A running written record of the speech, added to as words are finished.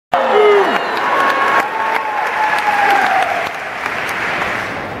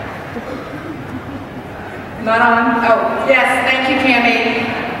Not on? Oh, yes, thank you, Cammie.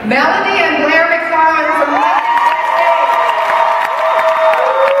 Melody and Blair McFarland from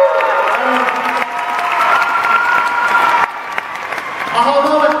a whole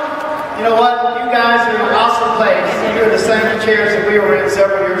moment. You know what? You guys are in an awesome place. You're in the same chairs that we were in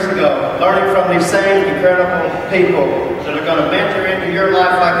several years ago, learning from these same incredible people that are going to mentor into your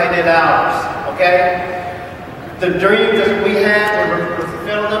life like they did ours. Okay? The dreams that we had, we're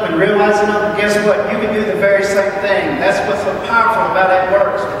fulfilling them and realizing them. Guess what? You can do the very same thing. That's what's so powerful about It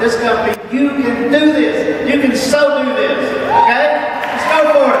Works. With this company, you can do this. You can so do this. Okay? Let's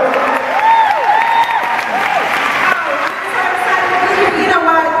go for it. You know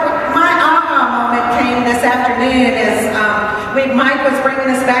what? My aha moment came this afternoon as Mike was bringing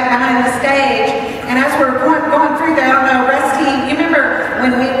us back behind the stage, and as we're going through that, I don't know, Rusty, you remember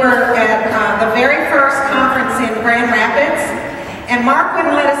when we were at the very first conference in Grand Rapids, and Mark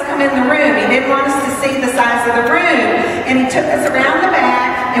wouldn't let us come in the room. He didn't want us to see the size of the room, and he took us around the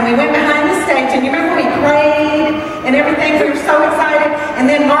back, and we went behind the stage, and you remember we prayed and everything, we were so excited, and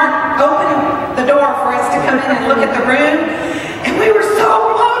then Mark opened the door for us to come in and look at the room, and we were so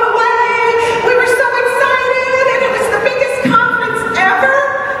blown away. We were so excited, and it was the biggest conference ever,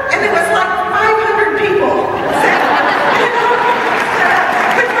 and it was like 500 people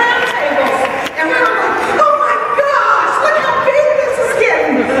with round tables, and we were like, oh my gosh, look how big this is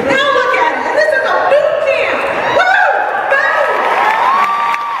getting. Now look at it, and this is a boot camp. Woo! Boom!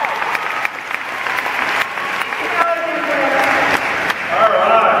 All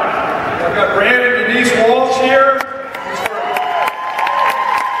right. I've got Brandon and Denise Walsh here.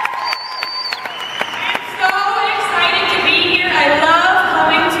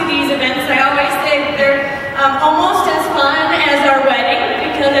 Almost as fun as our wedding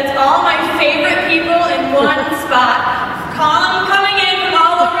because it's all my favorite people in one spot. Coming in from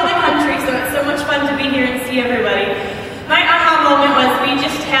all over the country, so it's so much fun to be here and see everybody. My aha moment was we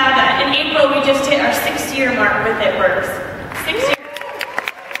just had, in April, we just hit our 6-year mark with It Works. 6 years.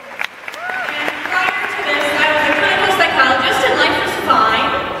 And prior to this, I was a clinical psychologist and life was fine.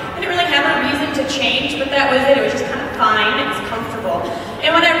 I didn't really have a reason to change, but that was it. It was just kind of fine. It was comfortable.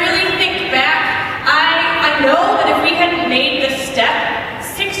 And when I really think back, I know that if we hadn't made this step,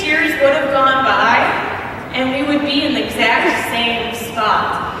 6 years would have gone by and we would be in the exact same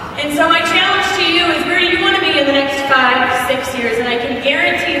spot. And so my challenge to you is, where do you want to be in the next 5, 6 years? And I can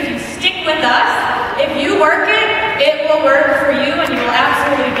guarantee if you stick with us, if you work it, it will work for you and you will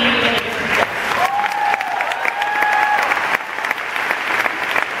absolutely be in a different place.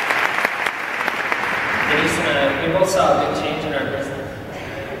 Denise and I, we both saw a big change in our business.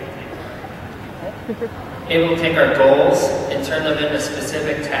 Able to take our goals and turn them into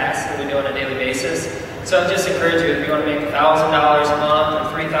specific tasks that we do on a daily basis. So I just encourage you, if you want to make $1,000 a month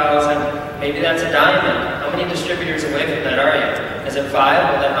or $3,000, maybe that's a diamond. How many distributors away from that are you? Is it 5?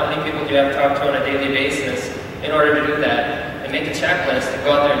 Well, then how many people do you have to talk to on a daily basis in order to do that? And make a checklist and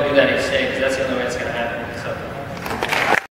go out there and do that each day, because that's the only way it's going to happen.